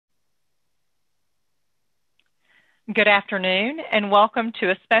Good afternoon, and welcome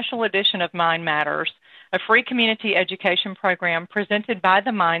to a special edition of Mind Matters, a free community education program presented by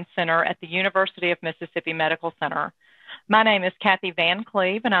the Mind Center at the University of Mississippi Medical Center. My name is Kathy Van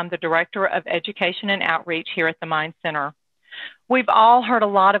Cleve, and I'm the Director of Education and Outreach here at the Mind Center. We've all heard a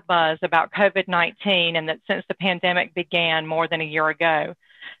lot of buzz about COVID-19 and that since the pandemic began more than a year ago.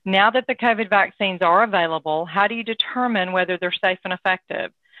 Now that the COVID vaccines are available, how do you determine whether they're safe and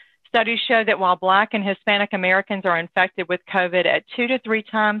effective? Studies show that while Black and Hispanic Americans are infected with COVID at 2 to 3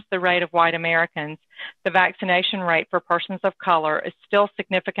 times the rate of white Americans, the vaccination rate for persons of color is still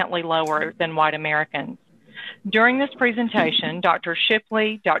significantly lower than white Americans. During this presentation, Dr.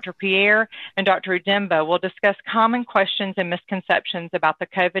 Shipley, Dr. Pierre, and Dr. Udemba will discuss common questions and misconceptions about the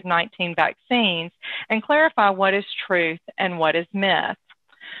COVID-19 vaccines and clarify what is truth and what is myth.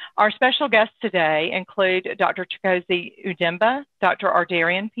 Our special guests today include Dr. Chigozie Udemba, Dr.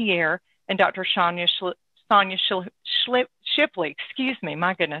 Ardarian Pierre, and Dr. Sonia Shipley.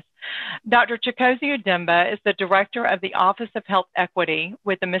 Dr. Chigozie Udemba is the Director of the Office of Health Equity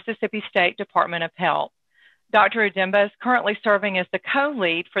with the Mississippi State Department of Health. Dr. Udemba is currently serving as the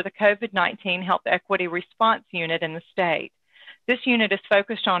co-lead for the COVID-19 Health Equity Response Unit in the state. This unit is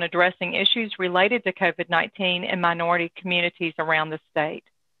focused on addressing issues related to COVID-19 in minority communities around the state.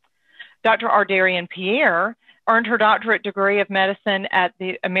 Dr. Ardarian Pierre earned her doctorate degree of medicine at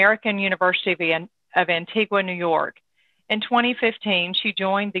the American University of Antigua, New York. In 2015, she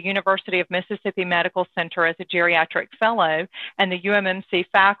joined the University of Mississippi Medical Center as a geriatric fellow and the UMMC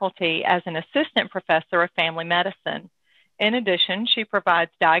faculty as an assistant professor of family medicine. In addition, she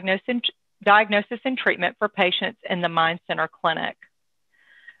provides diagnosis and treatment for patients in the Mind Center Clinic.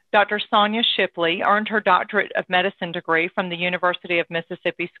 Dr. Sonia Shipley earned her doctorate of medicine degree from the University of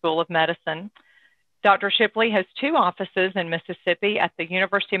Mississippi School of Medicine. Dr. Shipley has 2 offices in Mississippi at the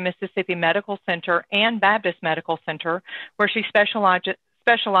University of Mississippi Medical Center and Baptist Medical Center, where she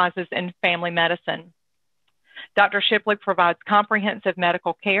specializes in family medicine. Dr. Shipley provides comprehensive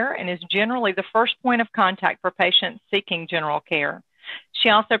medical care and is generally the first point of contact for patients seeking general care. She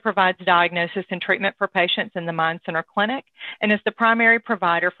also provides diagnosis and treatment for patients in the Mind Center Clinic and is the primary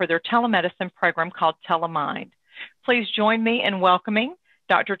provider for their telemedicine program called TeleMind. Please join me in welcoming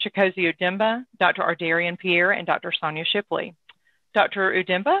Dr. Chigozie Udemba, Dr. Ardarian Pierre, and Dr. Sonia Shipley. Dr.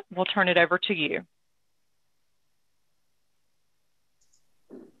 Udemba, we'll turn it over to you.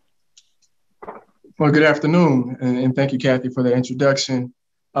 Well, good afternoon, and thank you, Kathy, for the introduction.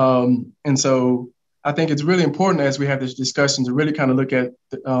 So I think it's really important as we have this discussion to really kind of look at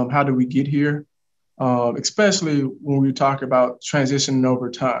how do we get here, especially when we talk about transitioning over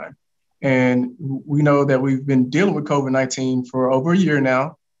time. And we know that we've been dealing with COVID-19 for over a year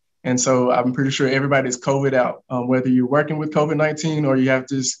now. And so I'm pretty sure everybody's COVID out, whether you're working with COVID-19 or you have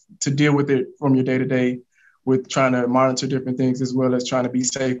to deal with it from your day-to-day with trying to monitor different things as well as trying to be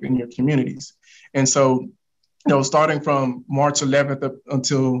safe in your communities. And so, starting from March 11th up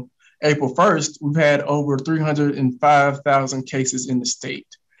until April 1st, we've had over 305,000 cases in the state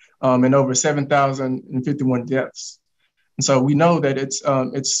and over 7,051 deaths. And so we know that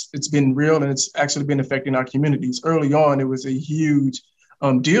it's been real and it's actually been affecting our communities. Early on, it was a huge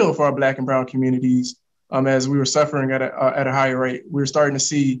deal for our Black and Brown communities as we were suffering at a higher rate. We were starting to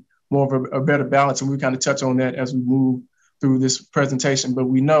see more of a better balance, and we kind of touch on that as we move through this presentation. But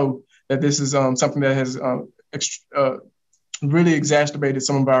we know that this is something that has really exacerbated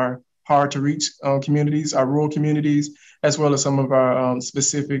some of our hard to reach communities, our rural communities, as well as some of our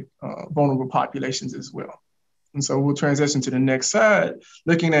specific vulnerable populations as well. And so we'll transition to the next slide,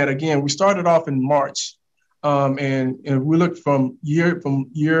 looking at, again, we started off in March, and we looked from year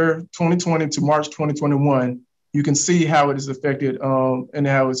 2020 to March 2021, you can see how it is affected and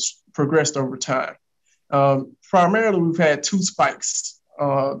how it's progressed over time. Primarily, we've had 2 spikes.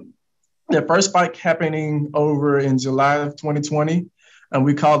 The first spike happening over in July of 2020, and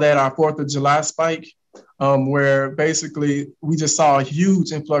we call that our 4th of July spike, where basically we just saw a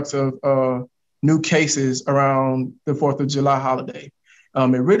huge influx of new cases around the 4th of July holiday.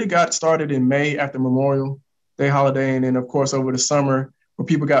 It really got started in May after Memorial Day holiday, and then of course over the summer, where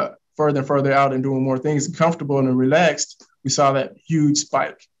people got further and further out and doing more things and comfortable and relaxed, we saw that huge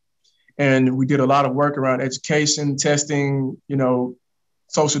spike. And we did a lot of work around education, testing,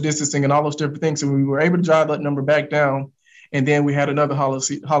 social distancing and all those different things. And we were able to drive that number back down. And then we had another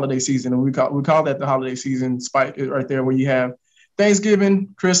holiday season, and we call that the holiday season spike right there, where you have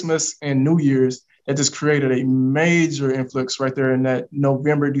Thanksgiving, Christmas, and New Year's that just created a major influx right there in that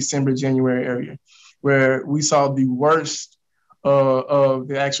November, December, January area, where we saw the worst of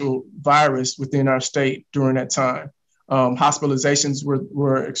the actual virus within our state during that time. Hospitalizations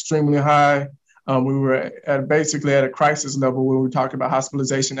were extremely high. We were basically at a crisis level where we talked about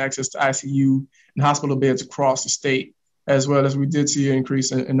hospitalization, access to ICU, and hospital beds across the state, as well as we did see an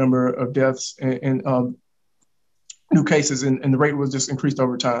increase in number of deaths and new cases, and the rate was just increased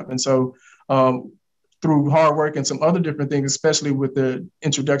over time. And so through hard work and some other different things, especially with the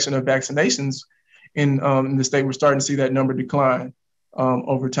introduction of vaccinations in the state, we're starting to see that number decline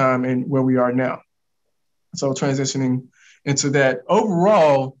over time and where we are now. So transitioning into that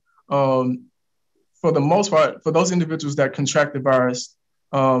overall, for the most part, for those individuals that contract the virus,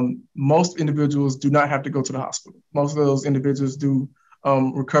 most individuals do not have to go to the hospital. Most of those individuals do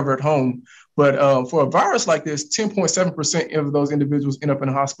recover at home. But for a virus like this, 10.7% of those individuals end up in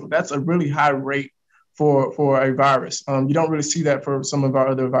the hospital. That's a really high rate for a virus. You don't really see that for some of our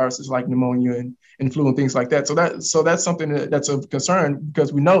other viruses like pneumonia and flu and things like that. So that's something that's of concern,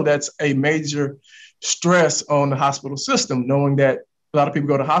 because we know that's a major stress on the hospital system, knowing that a lot of people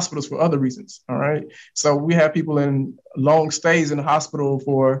go to hospitals for other reasons. All right. So we have people in long stays in the hospital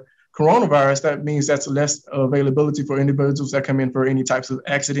for coronavirus. That means that's less availability for individuals that come in for any types of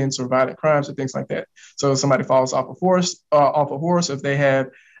accidents or violent crimes or things like that. So if somebody falls off a horse, if they have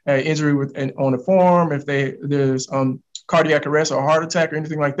an injury on a farm, if there's cardiac arrest or heart attack or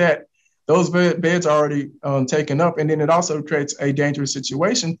anything like that, those beds are already taken up. And then it also creates a dangerous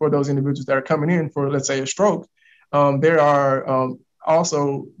situation for those individuals that are coming in for, let's say, a stroke. They are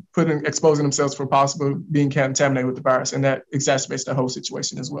also exposing themselves for possible being contaminated with the virus, and that exacerbates the whole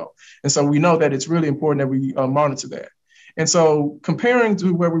situation as well. And so we know that it's really important that we monitor that. And so comparing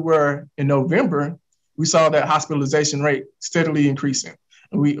to where we were in November, we saw that hospitalization rate steadily increasing.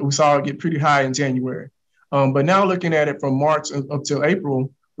 We saw it get pretty high in January. But now looking at it from March up till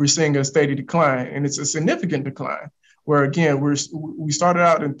April, we're seeing a steady decline, and it's a significant decline, where again, we started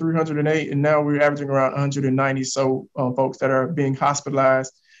out in 308 and now we're averaging around 190 folks that are being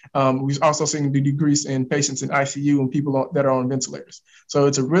hospitalized. We're also seeing the decrease in patients in ICU and people that are on ventilators. So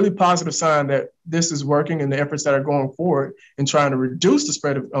it's a really positive sign that this is working, and the efforts that are going forward in trying to reduce the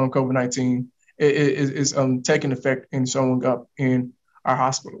spread of COVID-19 is taking effect and showing up in our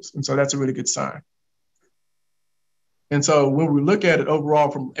hospitals. And so that's a really good sign. And so when we look at it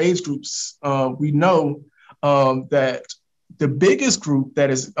overall from age groups, we know that the biggest group that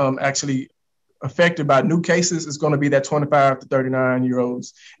is actually affected by new cases is going to be that 25 to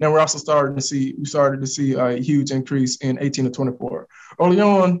 39-year-olds. And we're also started to see a huge increase in 18 to 24. Early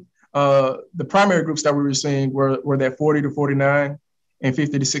on, the primary groups that we were seeing were that 40 to 49 and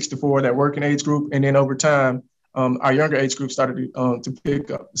 50 to 64, that working age group. And then over time, our younger age group started to pick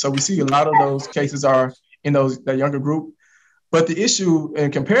up. So we see a lot of those cases are in that younger group. But the issue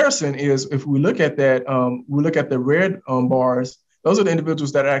in comparison is, if we look at that, we look at the red bars, those are the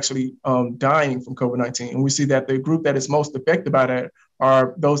individuals that are actually dying from COVID-19. And we see that the group that is most affected by that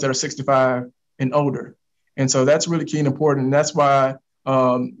are those that are 65 and older. And so that's really key and important. And that's why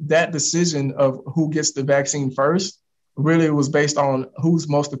that decision of who gets the vaccine first really was based on who's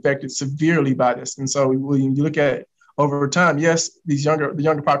most affected severely by this. And so when you look at over time, yes, the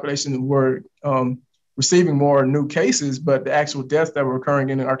younger population were receiving more new cases, but the actual deaths that were occurring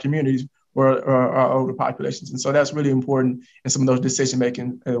in our communities were our older populations. And so that's really important in some of those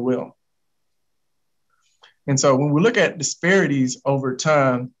decision-making as well. And so when we look at disparities over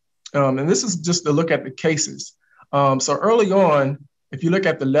time, and this is just to look at the cases. So early on, if you look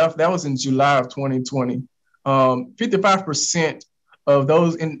at the left, that was in July of 2020, 55% of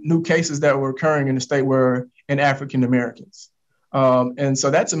those new cases that were occurring in the state were in African Americans. And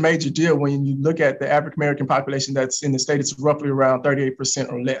so that's a major deal. When you look at the African American population that's in the state, it's roughly around 38%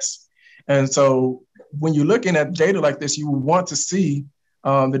 or less. And so when you're looking at data like this, you want to see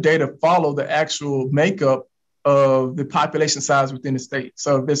the data follow the actual makeup of the population size within the state.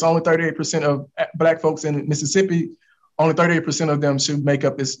 So if there's only 38% of Black folks in Mississippi, only 38% of them should make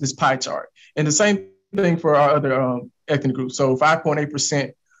up this pie chart. And the same thing for our other ethnic groups. So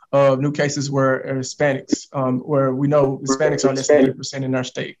 5.8% of new cases were Hispanics, where we know Hispanics are less than 8% in our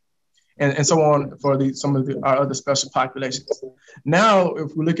state, and so on for some of our other special populations. Now,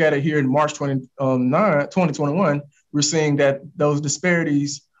 if we look at it here in March 2021, we're seeing that those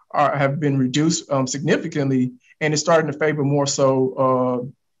disparities have been reduced significantly, and it's starting to favor more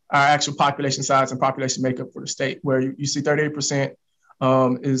so our actual population size and population makeup for the state, where you see 38%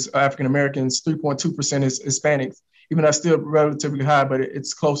 is African Americans, 3.2% is Hispanics. Even though that's still relatively high, but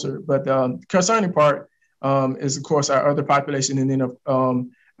it's closer. But the concerning part is, of course, our other population, and then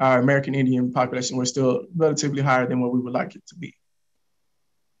our American Indian population was still relatively higher than what we would like it to be.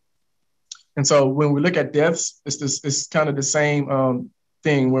 And so when we look at deaths, it's kind of the same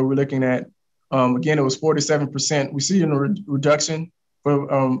thing, where we're looking at, again, it was 47%. We see a reduction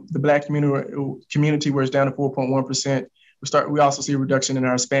for the Black community, where it's down to 4.1%. We also see a reduction in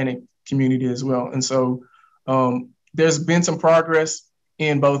our Hispanic community as well. And so there's been some progress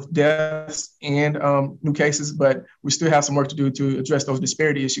in both deaths and new cases, but we still have some work to do to address those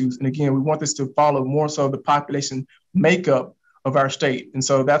disparity issues. And again, we want this to follow more so the population makeup of our state. And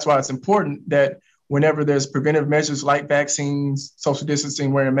so that's why it's important that whenever there's preventive measures like vaccines, social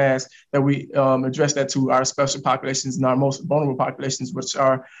distancing, wearing masks, that we address that to our special populations and our most vulnerable populations, which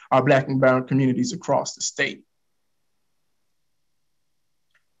are our Black and brown communities across the state.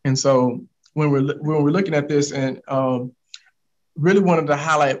 And so when we're looking at this, and really wanted to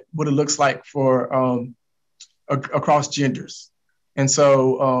highlight what it looks like for across genders. And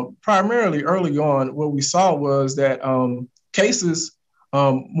so primarily early on, what we saw was that cases,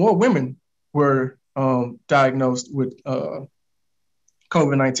 more women were diagnosed with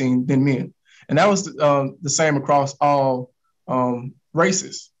COVID-19 than men. And that was the same across all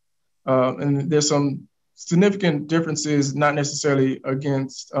races. And there's some significant differences, not necessarily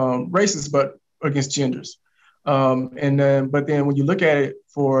against races, but against genders. But then when you look at it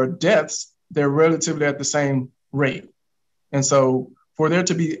for deaths, they're relatively at the same rate. And so for there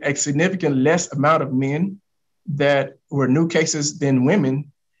to be a significant less amount of men that were new cases than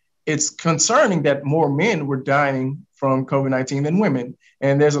women, it's concerning that more men were dying from COVID-19 than women.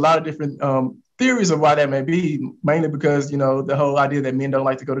 And there's a lot of different theories of why that may be, mainly because, the whole idea that men don't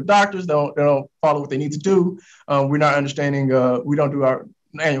like to go to doctors, they don't follow what they need to do. We're not understanding, we don't do our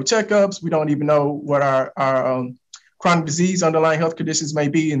annual checkups. We don't even know what our chronic disease, underlying health conditions may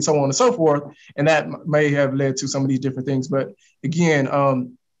be, and so on and so forth. And that may have led to some of these different things. But again,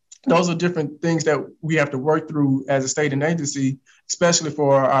 those are different things that we have to work through as a state and agency, especially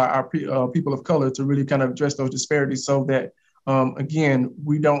for our people of color, to really kind of address those disparities so that, again,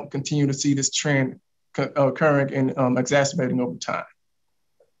 we don't continue to see this trend occurring and exacerbating over time.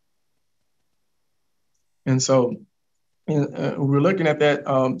 And so we're looking at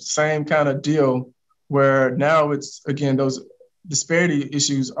that same kind of deal where now it's, again, those disparity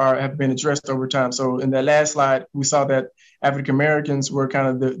issues have been addressed over time. So in that last slide, we saw that African Americans were kind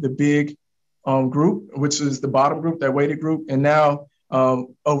of the big group, which is the bottom group, that weighted group. And now in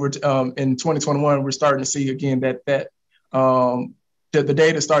 2021, we're starting to see again that the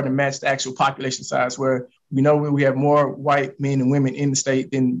data is starting to match the actual population size, where we know we have more white men and women in the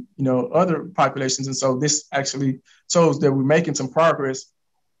state than other populations. And so this actually shows that we're making some progress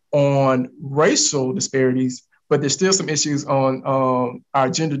on racial disparities, but there's still some issues on our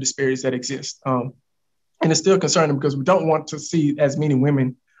gender disparities that exist. And it's still concerning because we don't want to see as many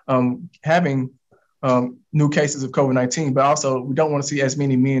women having new cases of COVID-19, but also we don't want to see as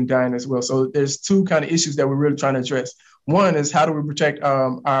many men dying as well. So there's two kind of issues that we're really trying to address. One is, how do we protect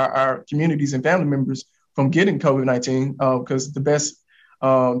our communities and family members from getting COVID-19? Because the best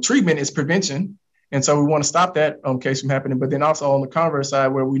treatment is prevention. And so we want to stop that case from happening. But then also on the converse side,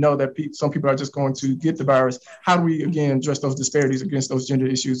 where we know that some people are just going to get the virus, how do we, again, address those disparities against those gender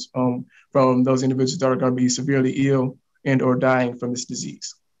issues from those individuals that are going to be severely ill and or dying from this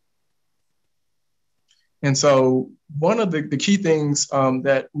disease? And so one of the key things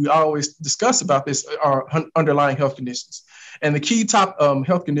that we always discuss about this are underlying health conditions. And the key top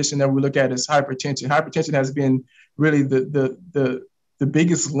health condition that we look at is hypertension. Hypertension has been really the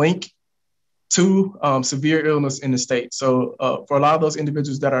biggest link to severe illness in the state. So for a lot of those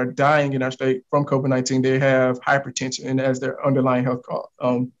individuals that are dying in our state from COVID-19, they have hypertension as their underlying health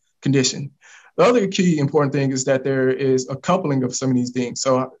condition. The other key important thing is that there is a coupling of some of these things.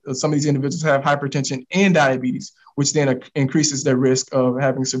 So some of these individuals have hypertension and diabetes, which then increases their risk of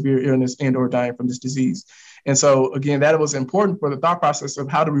having severe illness and or dying from this disease. And so again, that was important for the thought process of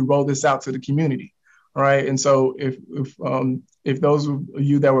how do we roll this out to the community, all right? And so if those of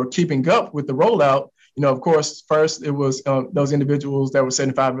you that were keeping up with the rollout, of course, first it was those individuals that were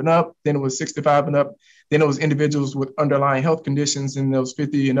 75 and up, then it was 65 and up, then it was individuals with underlying health conditions, and those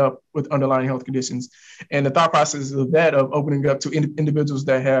 50 and up with underlying health conditions. And the thought process of that, of opening up to individuals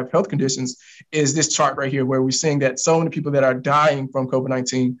that have health conditions, is this chart right here, where we're seeing that so many people that are dying from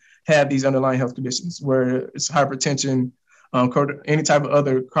COVID-19 have these underlying health conditions, where it's hypertension, any type of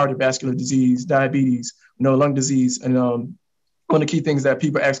other cardiovascular disease, diabetes, lung disease. And one of the key things that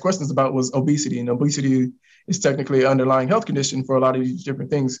people asked questions about was obesity. And obesity is technically an underlying health condition for a lot of these different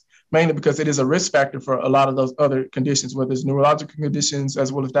things, mainly because it is a risk factor for a lot of those other conditions, whether it's neurological conditions,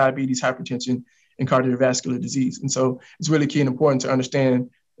 as well as diabetes, hypertension, and cardiovascular disease. And so it's really key and important to understand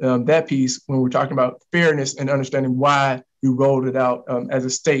that piece when we're talking about fairness and understanding why we rolled it out as a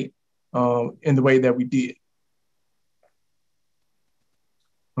state in the way that we did.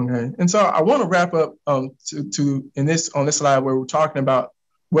 Okay, and so I want to wrap up on this slide where we're talking about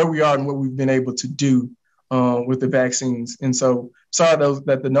where we are and what we've been able to do with the vaccines. And so sorry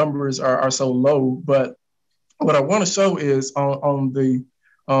that the numbers are so low, but what I want to show is on the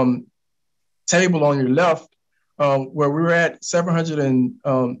table on your left, where we were at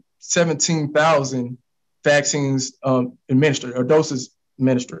 717,000 vaccines administered or doses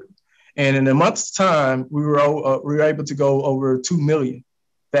administered. And in a month's time, we were able to go over 2 million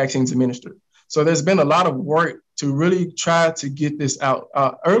vaccines administered. So there's been a lot of work to really try to get this out.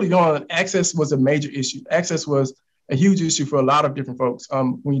 Early on, access was a major issue. Access was a huge issue for a lot of different folks.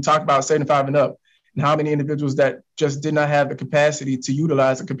 When you talk about 75 and up, and how many individuals that just did not have the capacity to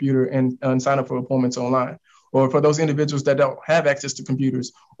utilize a computer and sign up for appointments online, or for those individuals that don't have access to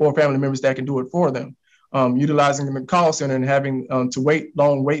computers or family members that can do it for them, utilizing the call center and having to wait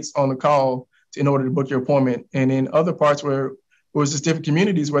long waits on the call in order to book your appointment. And in other parts where it was just different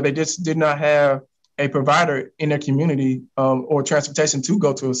communities where they just did not have a provider in their community or transportation to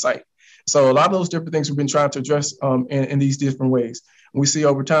go to a site. So a lot of those different things we've been trying to address in these different ways. We see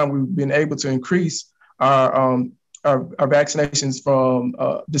over time we've been able to increase our vaccinations from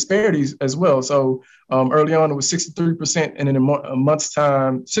disparities as well. So early on, it was 63%, and in a month's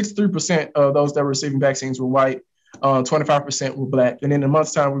time, 63% of those that were receiving vaccines were white, 25% were Black. And in a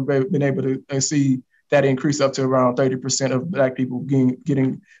month's time, we've been able to see that increase up to around 30% of Black people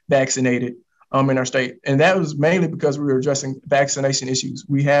getting vaccinated in our state. And that was mainly because we were addressing vaccination issues.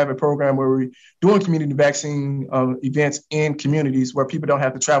 We have a program where we're doing community vaccine events in communities where people don't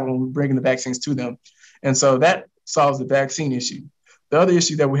have to travel, and we're bringing the vaccines to them. And so that solves the vaccine issue. The other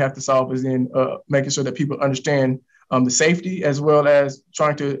issue that we have to solve is in making sure that people understand the safety, as well as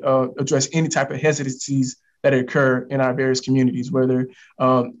trying to address any type of hesitancies that occur in our various communities, whether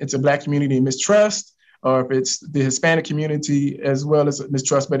it's a Black community and mistrust, or if it's the Hispanic community as well as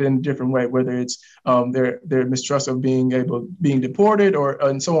mistrust, but in a different way, whether it's their mistrust of being deported, or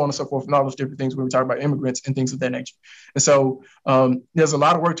and so on and so forth, and all those different things when we talk about immigrants and things of that nature. And so there's a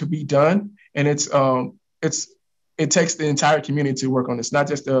lot of work to be done, and it takes the entire community to work on this, not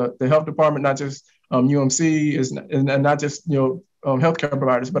just the health department, not just UMC, and not just healthcare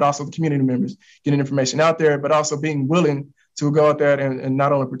providers, but also the community members getting information out there, but also being willing to go out there and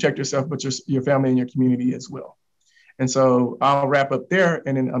not only protect yourself, but your family and your community as well. And so I'll wrap up there,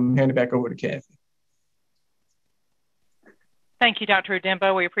 and then I'm handing it back over to Kathy. Thank you, Dr.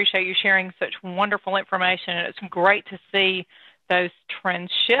 Udemba. We appreciate you sharing such wonderful information, and it's great to see those trends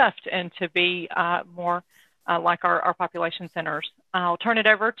shift and to be more like our population centers. I'll turn it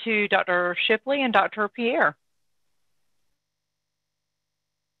over to Dr. Shipley and Dr. Pierre.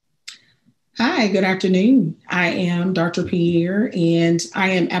 Hi, good afternoon. I am Dr. Pierre, and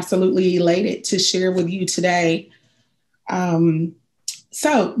I am absolutely elated to share with you today.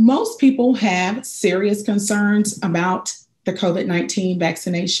 So most people have serious concerns about the COVID-19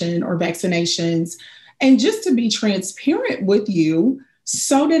 vaccination or vaccinations. And just to be transparent with you,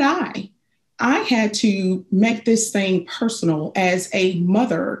 so did I. I had to make this thing personal as a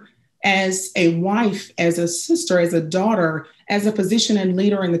mother, as a wife, as a sister, as a daughter, as a physician and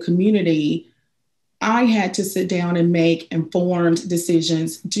leader in the community. I had to sit down and make informed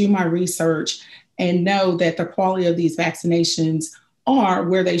decisions, do my research, and know that the quality of these vaccinations are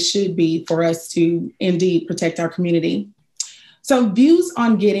where they should be for us to indeed protect our community. So views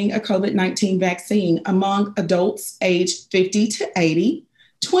on getting a COVID-19 vaccine among adults aged 50 to 80,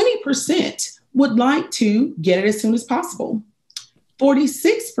 20% would like to get it as soon as possible.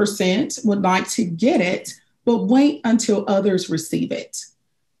 46% would like to get it, but wait until others receive it.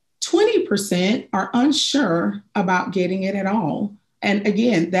 20% are unsure about getting it at all. And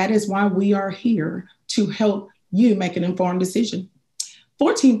again, that is why we are here to help you make an informed decision.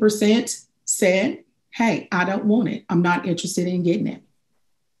 14% said, hey, I don't want it. I'm not interested in getting it.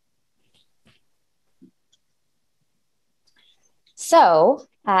 So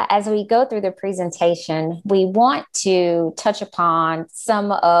as we go through the presentation, we want to touch upon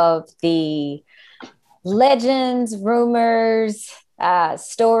some of the legends, rumors,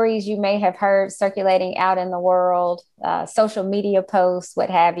 stories you may have heard circulating out in the world, social media posts, what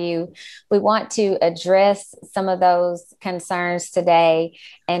have you. We want to address some of those concerns today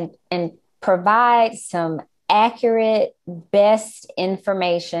and provide some accurate, best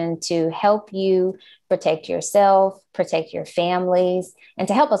information to help you protect yourself, protect your families, and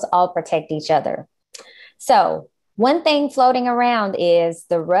to help us all protect each other. So, one thing floating around is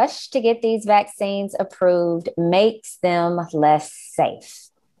the rush to get these vaccines approved makes them less safe.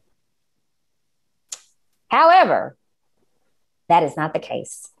 However, that is not the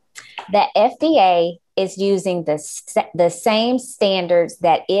case. The FDA is using the same standards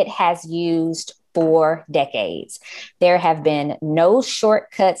that it has used for decades. There have been no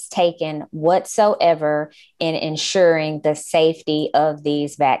shortcuts taken whatsoever in ensuring the safety of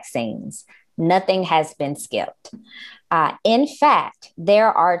these vaccines. Nothing has been skipped. In fact,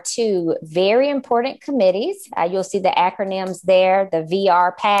 there are two very important committees. You'll see the acronyms there, the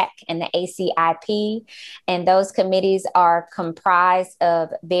VRPAC and the ACIP. And those committees are comprised of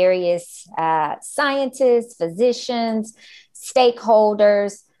various scientists, physicians,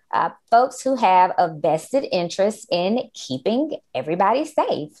 stakeholders, folks who have a vested interest in keeping everybody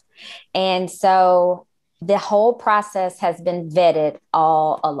safe. And so the whole process has been vetted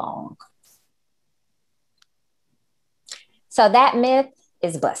all along. So that myth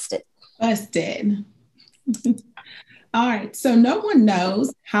is busted. Busted. All right. So no one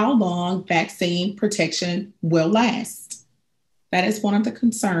knows how long vaccine protection will last. That is one of the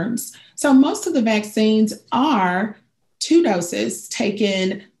concerns. So most of the vaccines are 2 doses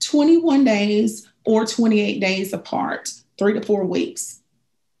taken 21 days or 28 days apart, 3 to 4 weeks.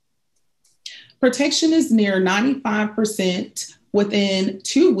 Protection is near 95% within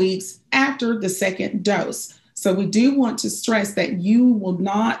 2 weeks after the second dose. So we do want to stress that you will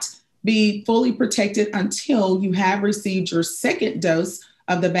not be fully protected until you have received your second dose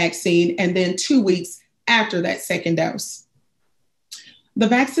of the vaccine and then 2 weeks after that second dose. The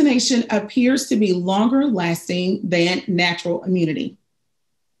vaccination appears to be longer lasting than natural immunity.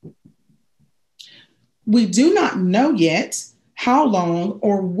 We do not know yet how long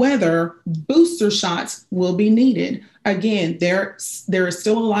or whether booster shots will be needed. Again, there is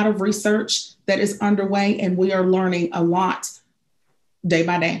still a lot of research that is underway, and we are learning a lot day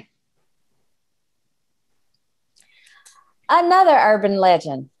by day. Another urban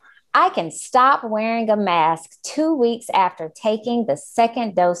legend. I can stop wearing a mask 2 weeks after taking the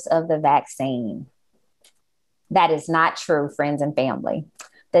second dose of the vaccine. That is not true, friends and family.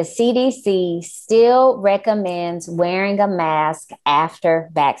 The CDC still recommends wearing a mask after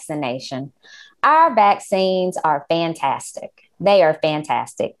vaccination. Our vaccines are fantastic. They are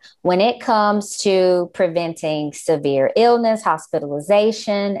fantastic. When it comes to preventing severe illness,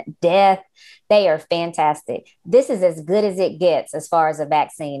 hospitalization, death, they are fantastic. This is as good as it gets as far as a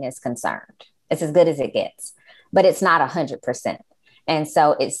vaccine is concerned. It's as good as it gets, but it's not 100%. And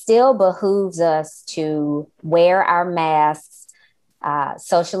so it still behooves us to wear our masks,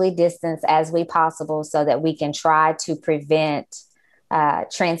 socially distance as we possible so that we can try to prevent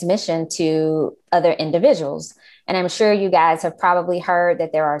transmission to other individuals. And I'm sure you guys have probably heard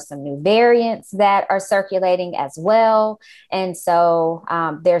that there are some new variants that are circulating as well. And so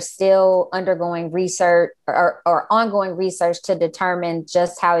they're still undergoing research or ongoing research to determine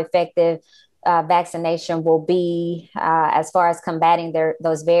just how effective vaccination will be as far as combating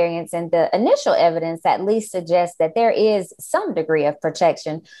those variants. And the initial evidence at least suggests that there is some degree of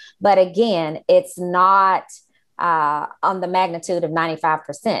protection. But again, it's not on the magnitude of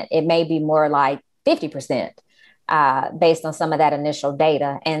 95%. It may be more like 50%. Based on some of that initial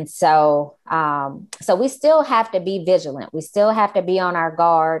data. And so we still have to be vigilant. We still have to be on our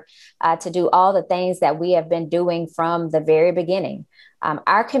guard to do all the things that we have been doing from the very beginning.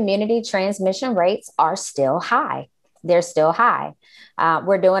 Our community transmission rates are still high. They're still high.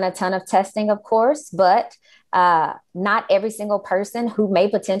 We're doing a ton of testing, of course, but not every single person who may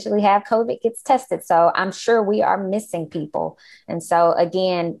potentially have COVID gets tested. So I'm sure we are missing people. And so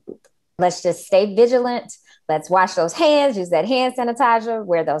again, let's just stay vigilant. Let's wash those hands, use that hand sanitizer,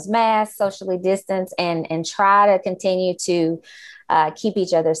 wear those masks, socially distance, and try to continue to keep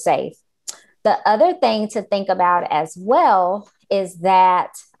each other safe. The other thing to think about as well is that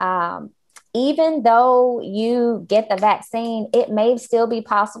even though you get the vaccine, it may still be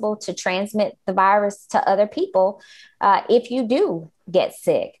possible to transmit the virus to other people if you do get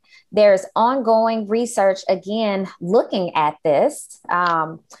sick. There's ongoing research, again, looking at this,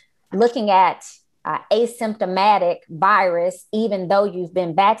 looking at asymptomatic virus, even though you've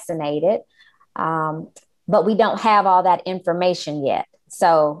been vaccinated. But we don't have all that information yet.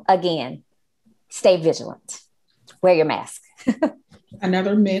 So again, stay vigilant. Wear your mask.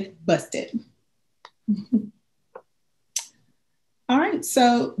 Another myth busted. All right.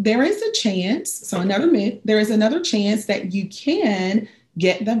 So there is a chance. So another myth, there is another chance that you can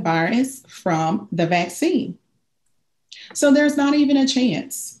get the virus from the vaccine. So there's not even a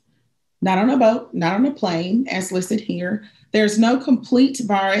chance. Not on a boat, not on a plane, as listed here. There's no complete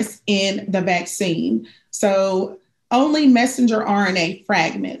virus in the vaccine. So only messenger RNA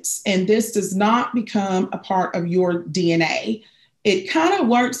fragments, and this does not become a part of your DNA. It kind of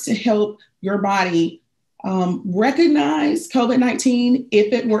works to help your body recognize COVID-19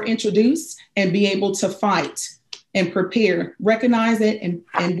 if it were introduced and be able to fight and prepare, recognize it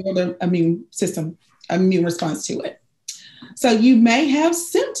and build an immune response to it. So you may have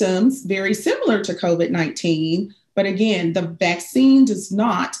symptoms very similar to COVID-19, but again, the vaccine does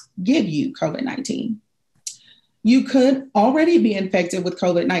not give you COVID-19. You could already be infected with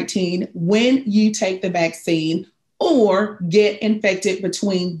COVID-19 when you take the vaccine or get infected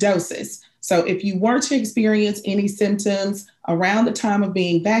between doses. So if you were to experience any symptoms around the time of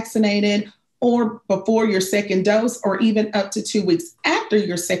being vaccinated or before your second dose, or even up to 2 weeks after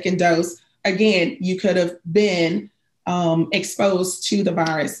your second dose, again, you could have been exposed to the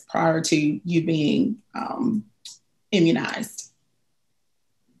virus prior to you being immunized.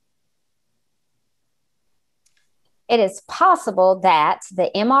 It is possible that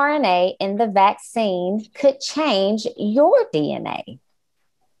the mRNA in the vaccine could change your DNA.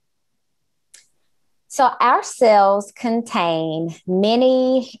 So our cells contain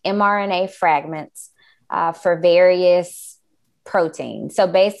many mRNA fragments for various proteins. So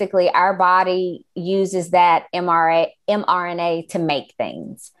basically, our body uses that mRNA to make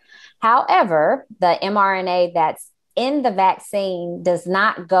things. However, the mRNA that's in the vaccine does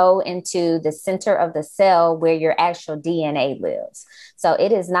not go into the center of the cell where your actual DNA lives. So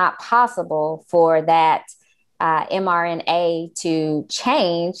it is not possible for that mRNA to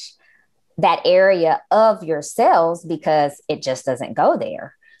change that area of your cells because it just doesn't go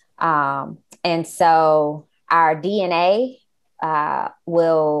there. And so our DNA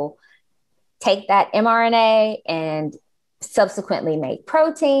will take that mRNA and subsequently make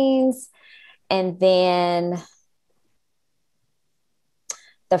proteins. And then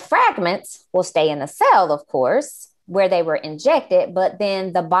the fragments will stay in the cell, of course, where they were injected, but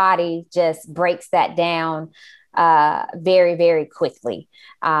then the body just breaks that down very, very quickly.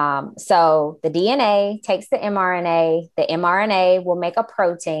 So the DNA takes the mRNA will make a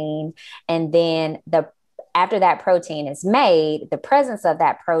protein, and then after that protein is made, the presence of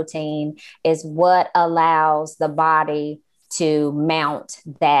that protein is what allows the body to mount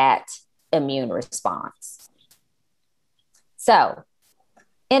that immune response. So,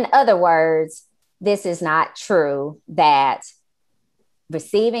 in other words, this is not true that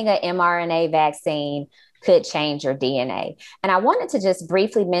receiving an mRNA vaccine could change your DNA. And I wanted to just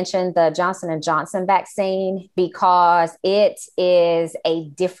briefly mention the Johnson & Johnson vaccine because it is a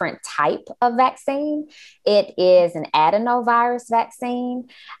different type of vaccine. It is an adenovirus vaccine,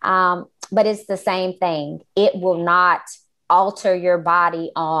 but it's the same thing. It will not alter your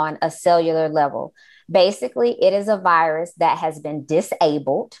body on a cellular level. Basically, it is a virus that has been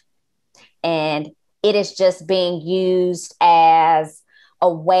disabled, and it is just being used as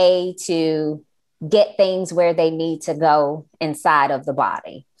a way to get things where they need to go inside of the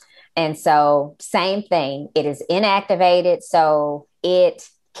body. And so same thing, it is inactivated, so it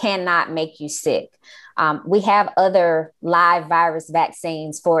cannot make you sick. We have other live virus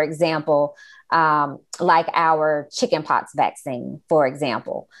vaccines, for example, like our chickenpox vaccine, for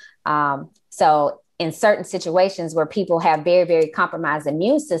example. So in certain situations where people have very, very compromised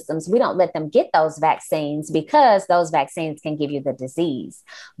immune systems, we don't let them get those vaccines because those vaccines can give you the disease.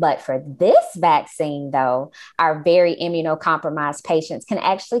 But for this vaccine, though, our very immunocompromised patients can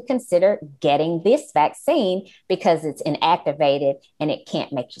actually consider getting this vaccine because it's inactivated and it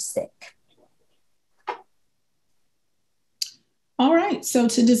can't make you sick. All right. So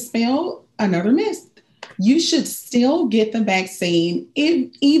to dispel another myth, you should still get the vaccine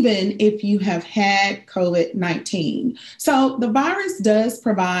even if you have had COVID-19. So the virus does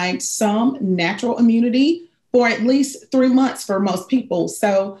provide some natural immunity for at least 3 months for most people.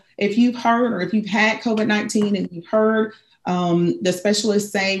 So if you've heard or if you've had COVID-19 and you've heard the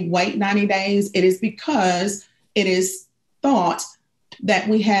specialists say wait 90 days, it is because it is thought that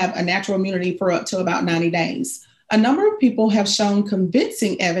we have a natural immunity for up to about 90 days. A number of people have shown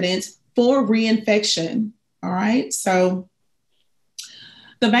convincing evidence for reinfection. All right. So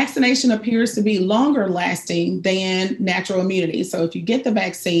the vaccination appears to be longer lasting than natural immunity. So if you get the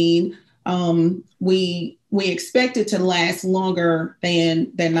vaccine, we expect it to last longer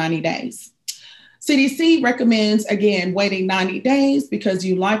than 90 days. CDC recommends, again, waiting 90 days because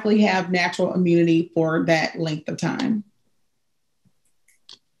you likely have natural immunity for that length of time.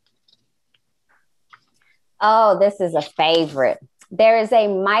 Oh, this is a favorite. There is a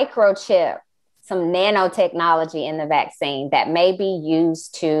microchip, some nanotechnology in the vaccine that may be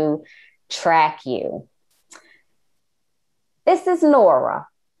used to track you. This is Nora.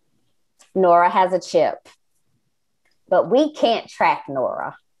 Nora has a chip, but we can't track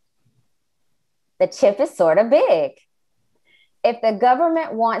Nora. The chip is sort of big. If the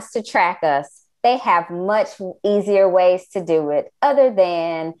government wants to track us, they have much easier ways to do it other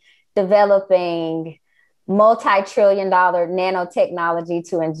than developing multi-trillion-dollar nanotechnology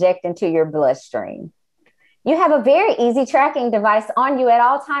to inject into your bloodstream. You have a very easy tracking device on you at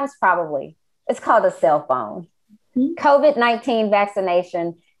all times, probably. It's called a cell phone. Mm-hmm. COVID-19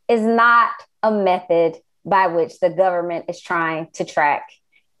 vaccination is not a method by which the government is trying to track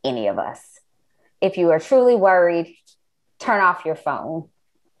any of us. If you are truly worried, turn off your phone.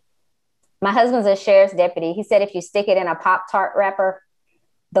 My husband's a sheriff's deputy. He said if you stick it in a Pop-Tart wrapper,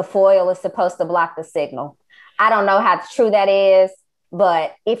 the foil is supposed to block the signal. I don't know how true that is,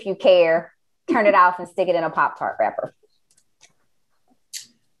 but if you care, turn it off and stick it in a Pop-Tart wrapper.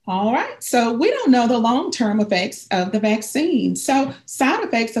 All right. So we don't know the long-term effects of the vaccine. So side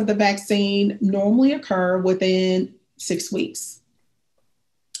effects of the vaccine normally occur within 6 weeks.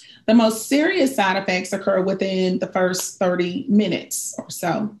 The most serious side effects occur within the first 30 minutes or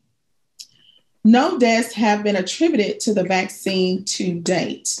so. No deaths have been attributed to the vaccine to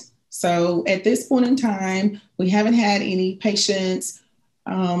date. So at this point in time, we haven't had any patients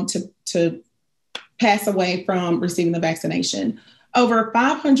to pass away from receiving the vaccination. Over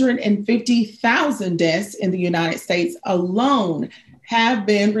 550,000 deaths in the United States alone have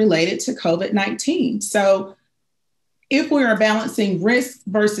been related to COVID-19. So if we are balancing risk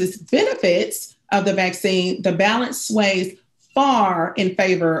versus benefits of the vaccine, the balance sways far in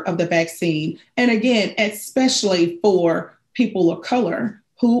favor of the vaccine. And again, especially for people of color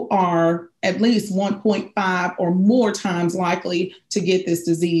who are at least 1.5 or more times likely to get this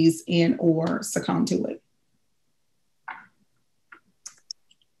disease and or succumb to it.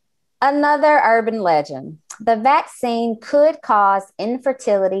 Another urban legend. The vaccine could cause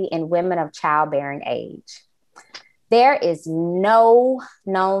infertility in women of childbearing age. There is no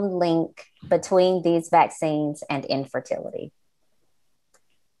known link between these vaccines and infertility.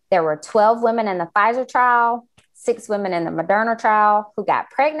 There were 12 women in the Pfizer trial, 6 women in the Moderna trial who got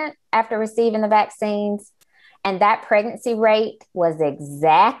pregnant after receiving the vaccines. And that pregnancy rate was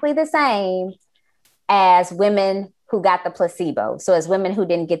exactly the same as women who got the placebo. So as women who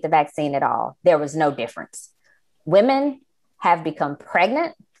didn't get the vaccine at all, there was no difference. Women have become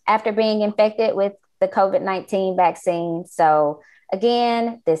pregnant after being infected with the COVID-19 vaccine. So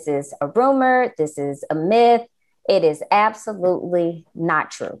again, this is a rumor. This is a myth. It is absolutely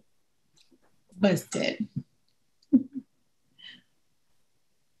not true. Busted.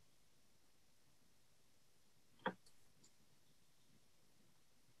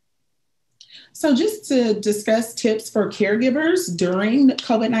 So just to discuss tips for caregivers during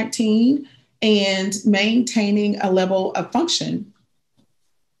COVID-19 and maintaining a level of function.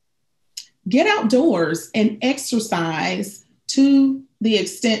 Get outdoors and exercise to the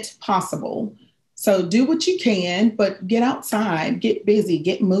extent possible. So do what you can, but get outside, get busy,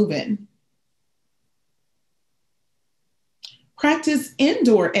 get moving. Practice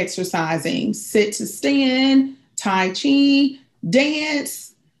indoor exercising, sit to stand, Tai Chi,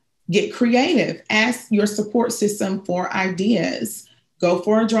 dance, get creative. Ask your support system for ideas. Go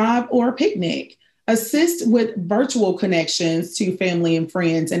for a drive or a picnic. Assist with virtual connections to family and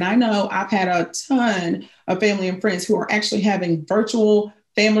friends. And I know I've had a ton of family and friends who are actually having virtual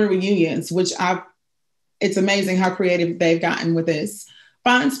family reunions, which it's amazing how creative they've gotten with this.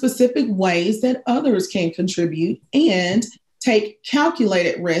 Find specific ways that others can contribute and take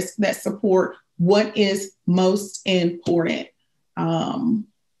calculated risks that support what is most important.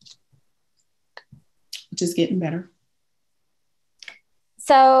 Just getting better.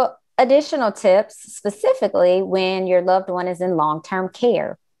 So additional tips, specifically when your loved one is in long-term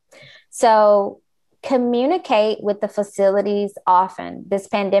care. So communicate with the facilities often. This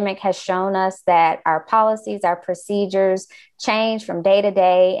pandemic has shown us that our policies, our procedures change from day to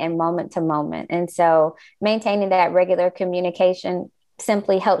day and moment to moment. And so maintaining that regular communication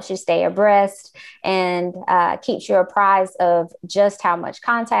simply helps you stay abreast and keeps you apprised of just how much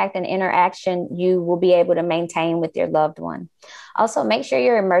contact and interaction you will be able to maintain with your loved one. Also, make sure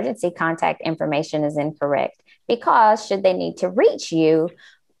your emergency contact information is incorrect, because should they need to reach you,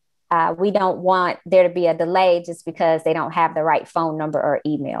 we don't want there to be a delay just because they don't have the right phone number or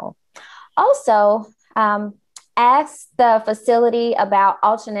email. Also, ask the facility about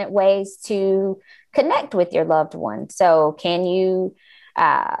alternate ways to connect with your loved one. So can you,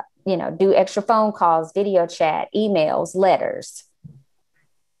 do extra phone calls, video chat, emails, letters?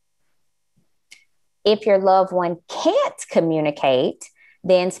 If your loved one can't communicate,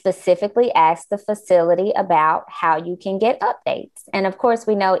 then specifically ask the facility about how you can get updates. And of course,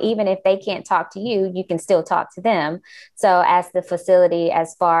 we know even if they can't talk to you, you can still talk to them. So ask the facility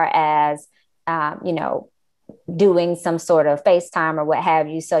as far as, doing some sort of FaceTime or what have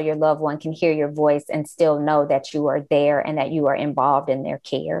you, so your loved one can hear your voice and still know that you are there and that you are involved in their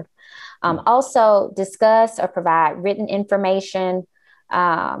care. Also, discuss or provide written information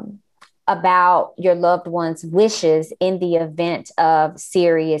about your loved one's wishes in the event of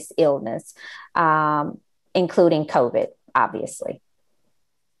serious illness, including COVID, obviously.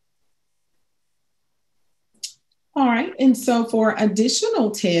 All right. And so for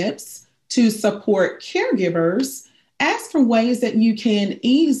additional tips to support caregivers, ask for ways that you can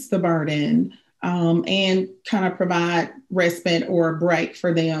ease the burden and kind of provide respite or a break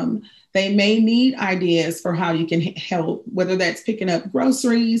for them. They may need ideas for how you can help, whether that's picking up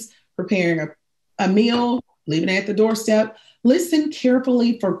groceries, preparing a meal, leaving it at the doorstep. Listen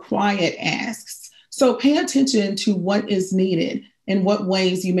carefully for quiet asks. So pay attention to what is needed and what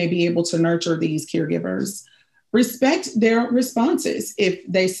ways you may be able to nurture these caregivers. Respect their responses. If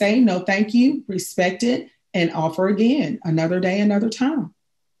they say no, thank you, respect it and offer again, another day, another time.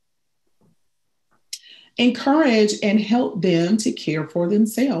 Encourage and help them to care for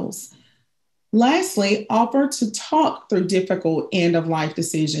themselves. Lastly, offer to talk through difficult end-of-life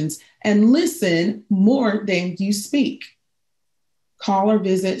decisions and listen more than you speak. Call or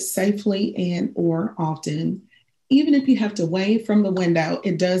visit safely and or often. Even if you have to wave from the window,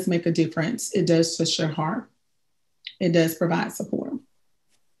 it does make a difference. It does touch your heart. It does provide support.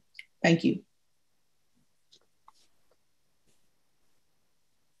 Thank you.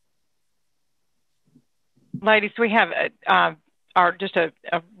 Ladies, we have just a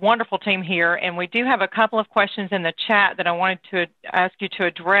wonderful team here, and we do have a couple of questions in the chat that I wanted to ask you to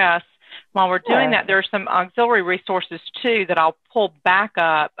address. While we're doing that, there are some auxiliary resources too that I'll pull back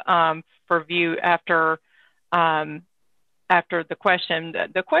up for view after the question.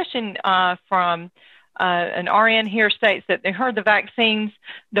 The question from an RN here states that they heard the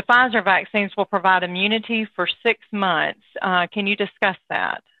Pfizer vaccines will provide immunity for 6 months. Can you discuss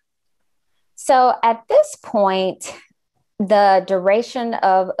that? So at this point, the duration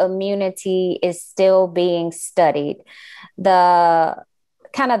of immunity is still being studied. The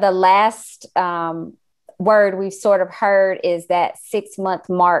last word we've sort of heard is that 6-month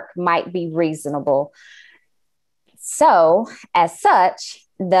mark might be reasonable. So as such,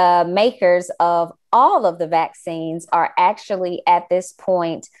 the makers of all of the vaccines are actually at this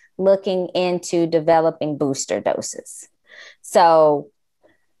point looking into developing booster doses. So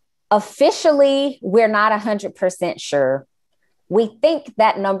officially, we're not 100% sure. We think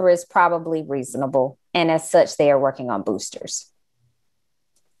that number is probably reasonable. And as such, they are working on boosters.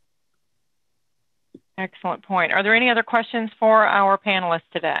 Excellent point. Are there any other questions for our panelists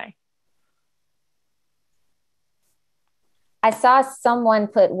today? I saw someone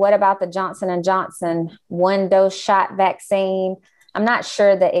put, what about the Johnson & Johnson 1-dose shot vaccine? I'm not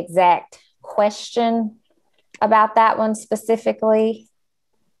sure the exact question about that one specifically.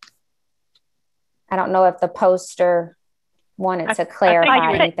 I don't know if the poster wanted to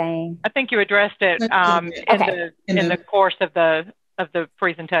clarify anything. I think you addressed it in the course of the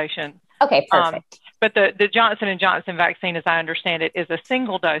presentation. Okay, perfect. But the Johnson & Johnson vaccine, as I understand it, is a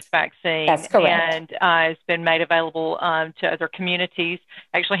single-dose vaccine. That's correct. And it's been made available to other communities.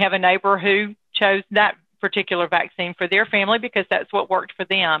 I actually have a neighbor who chose that particular vaccine for their family because that's what worked for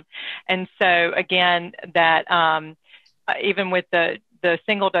them. And so, again, that even with the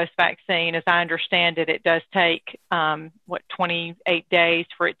single-dose vaccine, as I understand it, it does take, 28 days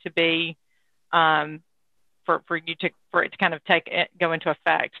for it to be for it to kind of go into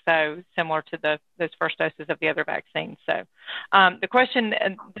effect. So similar to those first doses of the other vaccines. So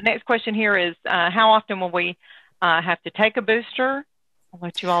the next question here is, how often will we have to take a booster? I'll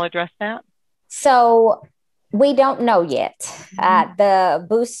let you all address that. So we don't know yet. The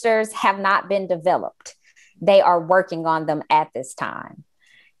boosters have not been developed. They are working on them at this time.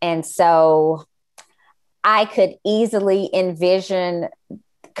 And so I could easily envision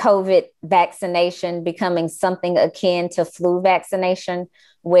COVID vaccination becoming something akin to flu vaccination,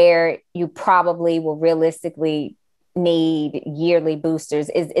 where you probably will realistically need yearly boosters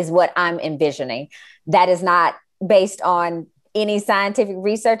is what I'm envisioning. That is not based on any scientific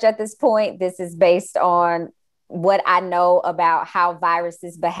research at this point. This is based on what I know about how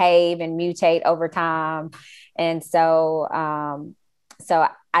viruses behave and mutate over time. And so,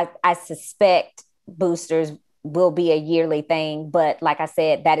 I suspect boosters will be a yearly thing, but like I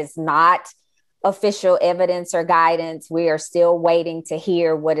said, that is not official evidence or guidance. We are still waiting to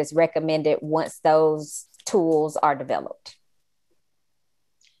hear what is recommended once those tools are developed.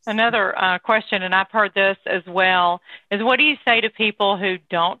 Another question, and I've heard this as well, is what do you say to people who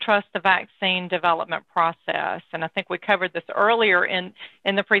don't trust the vaccine development process? And I think we covered this earlier in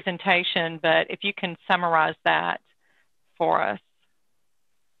the presentation, but if you can summarize that for us.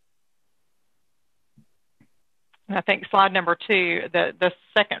 And I think slide number 2, the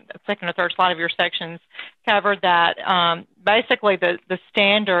second or third slide of your sections covered that. Basically, the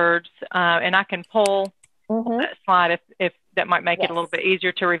standards, and I can pull that slide if that might make it a little bit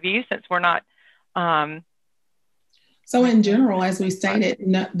easier to review since we're not. So in general, as we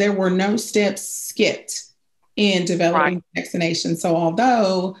stated, there were no steps skipped in developing vaccination. So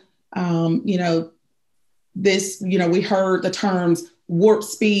although, we heard the terms warp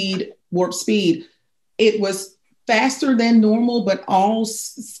speed, it was faster than normal, but all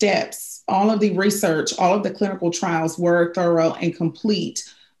steps, all of the research, all of the clinical trials were thorough and complete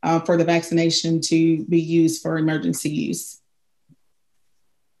for the vaccination to be used for emergency use.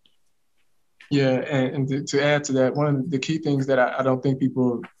 Yeah, and to add to that, one of the key things that I don't think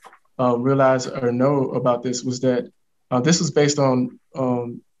people realize or know about this was that this was based on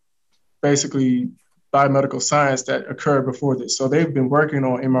basically biomedical science that occurred before this. So they've been working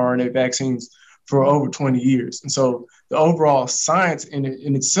on mRNA vaccines for over 20 years. And so the overall science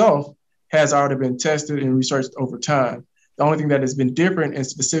in itself has already been tested and researched over time. The only thing that has been different and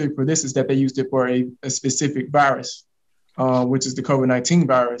specific for this is that they used it for a specific virus, which is the COVID-19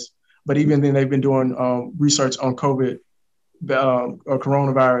 virus. But even then, they've been doing research on COVID or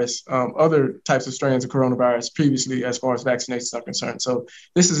coronavirus, other types of strains of coronavirus previously as far as vaccinations are concerned. So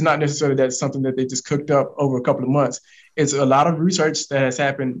this is not necessarily that something that they just cooked up over a couple of months. It's a lot of research that has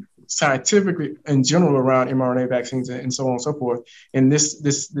happened scientifically in general around mRNA vaccines and so on and so forth. And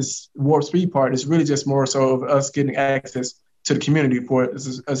this warp speed part is really just more so of us getting access to the community for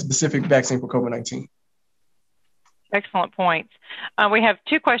a specific vaccine for COVID-19. Excellent points. We have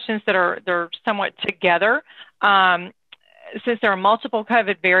 2 questions that they're somewhat together. Since there are multiple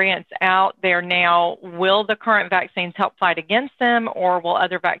COVID variants out there now, will the current vaccines help fight against them, or will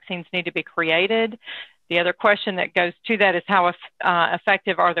other vaccines need to be created? The other question that goes to that is how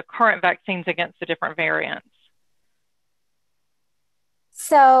effective are the current vaccines against the different variants?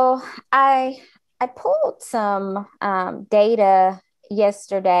 So I pulled some data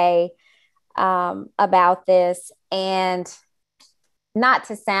yesterday about this, and not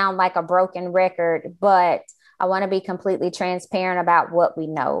to sound like a broken record, but I want to be completely transparent about what we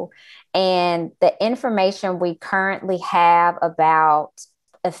know. And the information we currently have about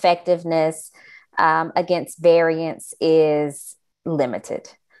effectiveness against variants is limited.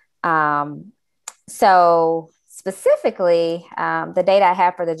 So specifically, the data I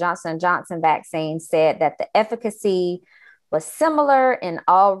have for the Johnson & Johnson vaccine said that the efficacy was similar in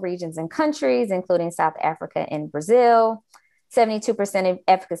all regions and countries, including South Africa and Brazil. 72%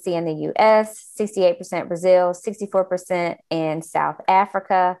 efficacy in the US, 68% Brazil, 64% in South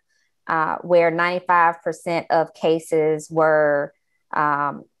Africa, where 95% of cases were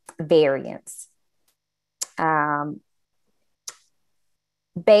variants.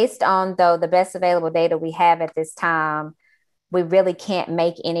 Based on, though, the best available data we have at this time, we really can't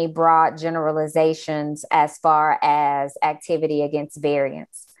make any broad generalizations as far as activity against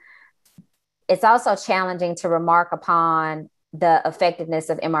variants. It's also challenging to remark upon the effectiveness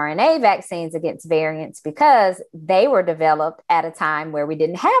of mRNA vaccines against variants because they were developed at a time where we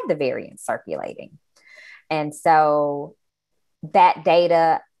didn't have the variants circulating. And so that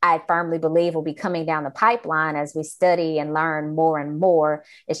data, I firmly believe, will be coming down the pipeline as we study and learn more and more.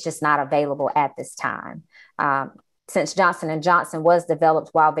 It's just not available at this time. Since Johnson & Johnson was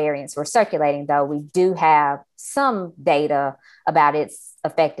developed while variants were circulating, though, we do have some data about its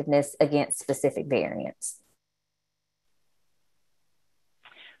effectiveness against specific variants.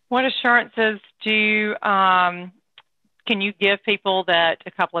 What assurances can you give people that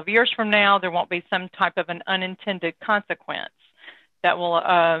a couple of years from now there won't be some type of an unintended consequence that will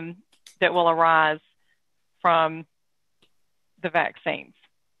arise from the vaccines?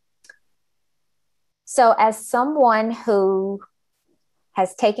 So as someone who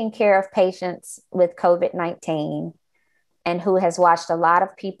has taken care of patients with COVID-19 and who has watched a lot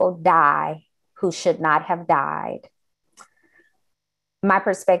of people die who should not have died, my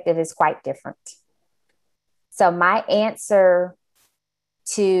perspective is quite different. So my answer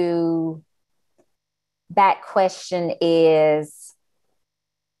to that question is,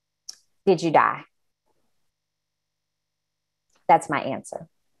 did you die? That's my answer.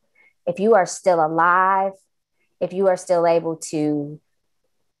 If you are still alive, if you are still able to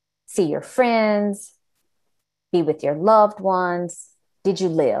see your friends, be with your loved ones, did you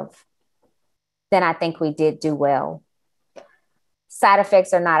live? Then I think we did do well. Side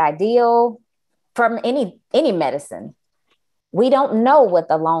effects are not ideal from any medicine. We don't know what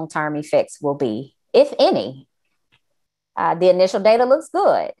the long-term effects will be, if any. The initial data looks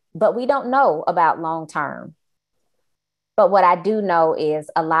good, but we don't know about long-term. But what I do know is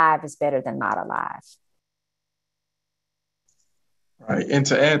alive is better than not alive. Right. And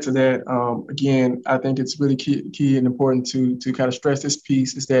to add to that, again, I think it's really key and important to kind of stress this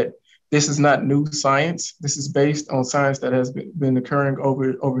piece is that this is not new science. This is based on science that has been occurring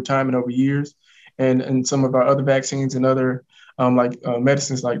over time and over years. And some of our other vaccines and other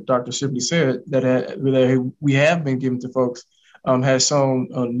medicines, like Dr. Shipley said, that we have been given to folks has shown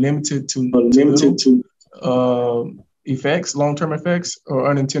limited to effects, long-term effects, or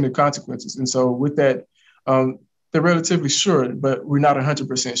unintended consequences. And so with that, they're relatively sure, but we're not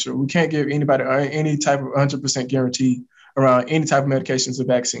 100% sure. We can't give anybody any type of 100% guarantee around any type of medications or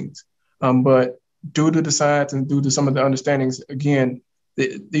vaccines. But due to the science and due to some of the understandings, again,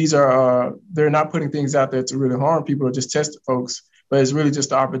 they're not putting things out there to really harm people or just test folks, but it's really just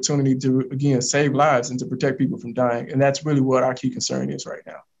the opportunity to, again, save lives and to protect people from dying. And that's really what our key concern is right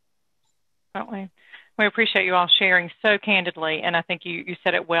now. Certainly. We appreciate you all sharing so candidly, and I think you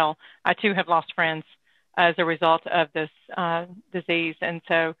said it well. I, too, have lost friends as a result of this disease, and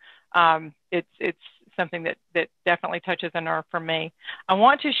so it's something that definitely touches a nerve for me. I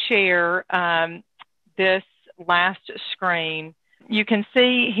want to share this last screen. You can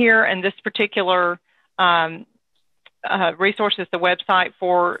see here in this particular resource is the website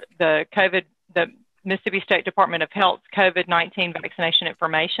for the Mississippi State Department of Health COVID-19 vaccination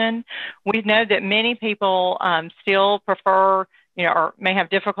information. We know that many people still prefer, or may have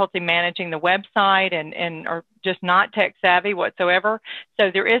difficulty managing the website and are just not tech savvy whatsoever.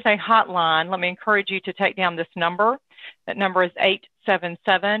 So there is a hotline. Let me encourage you to take down this number. That number is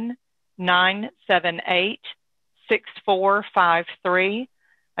 877-978-6453.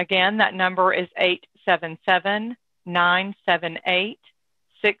 Again, that number is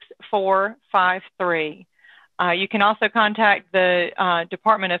 877-978-6453. You can also contact the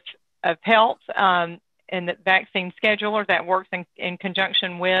Department of Health and the vaccine scheduler that works in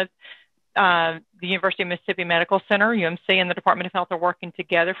conjunction with the University of Mississippi Medical Center. UMC and the Department of Health are working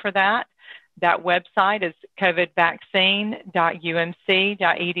together for that. That website is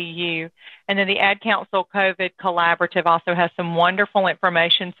covidvaccine.umc.edu. And then the Ad Council COVID Collaborative also has some wonderful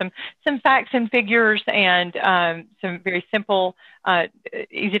information, some facts and figures, and some very simple,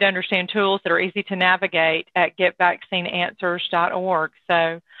 easy to understand tools that are easy to navigate at getvaccineanswers.org.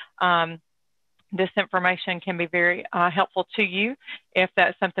 So this information can be very helpful to you if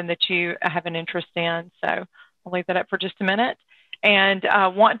that's something that you have an interest in. So I'll leave that up for just a minute. And I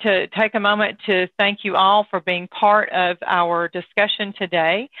want to take a moment to thank you all for being part of our discussion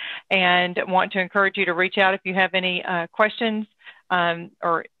today, and want to encourage you to reach out if you have any questions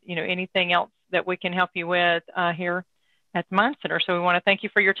or anything else that we can help you with here at the Mind Center. So we want to thank you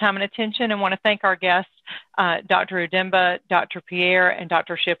for your time and attention, and want to thank our guests, Dr. Udemba, Dr. Pierre, and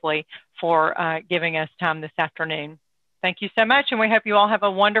Dr. Shipley for giving us time this afternoon. Thank you so much, and we hope you all have a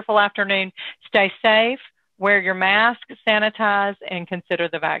wonderful afternoon. Stay safe. Wear your mask, sanitize, and consider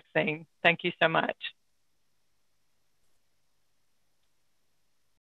the vaccine. Thank you so much.